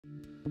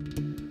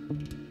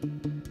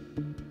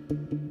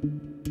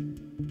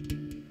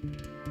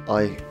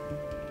I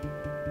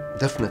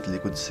definitely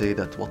could say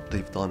that what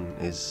they've done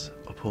is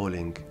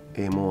appalling,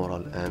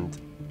 immoral, and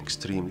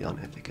extremely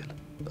unethical.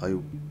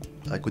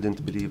 I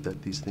couldn't believe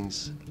that these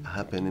things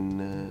happen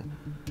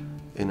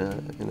in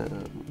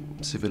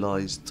a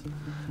civilized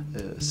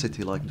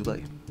city like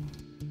Dubai.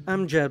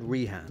 Amjad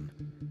Rihan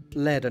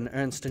led an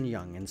Ernst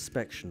Young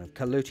inspection of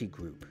Kaloti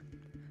Group,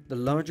 the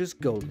largest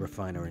gold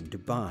refiner in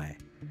Dubai,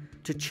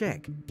 to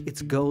check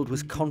its gold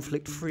was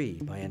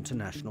conflict-free by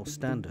international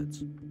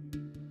standards.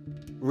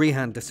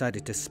 Rihan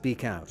decided to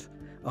speak out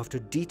after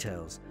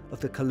details of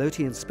the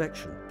Kaloti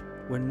inspection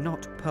were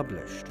not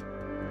published.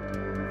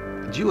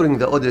 During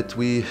the audit,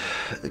 we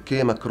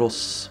came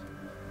across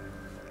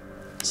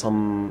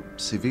some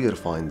severe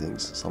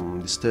findings,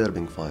 some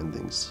disturbing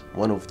findings.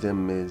 One of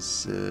them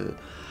is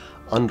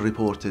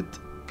unreported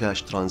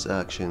cash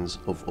transactions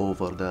of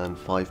over than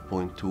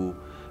 5.2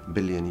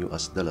 billion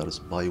US dollars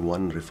by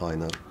one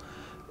refiner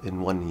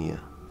in 1 year.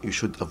 You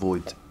should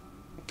avoid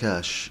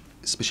cash,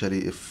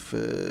 especially if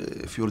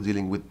you're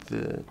dealing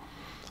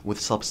with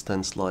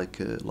substance like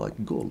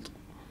gold.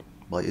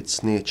 By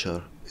its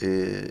nature,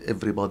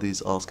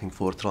 everybody's asking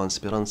for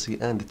transparency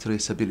and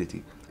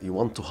traceability. You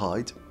want to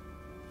hide,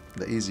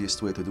 the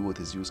easiest way to do it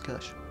is use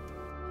cash.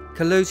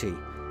 Kaloti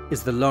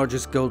is the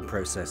largest gold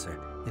processor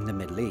in the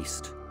Middle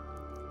East,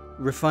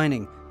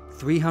 refining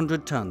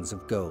 300 tons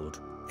of gold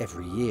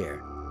every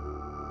year.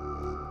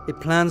 It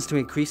plans to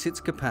increase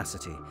its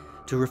capacity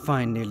to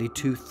refine nearly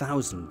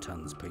 2,000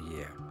 tons per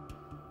year.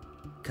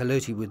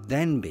 Kaloti would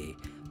then be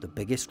the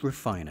biggest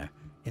refiner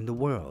in the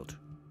world.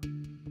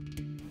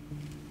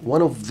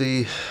 One of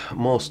the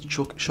most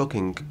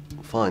shocking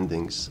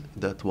findings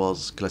that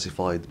was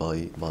classified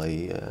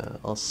by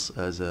us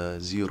as a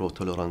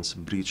zero-tolerance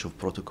breach of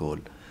protocol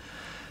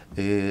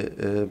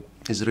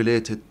is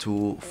related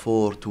to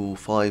 4 to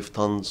 5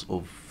 tons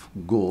of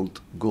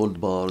gold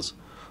bars,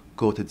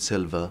 coated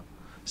silver,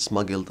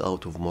 smuggled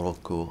out of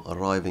Morocco,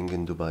 arriving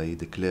in Dubai,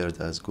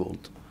 declared as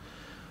gold.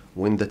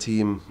 When the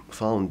team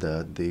found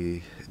that,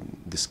 they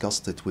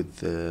discussed it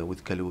with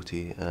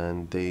Kaloti,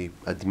 and they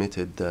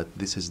admitted that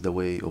this is the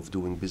way of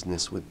doing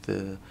business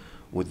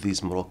with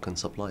these Moroccan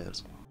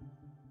suppliers.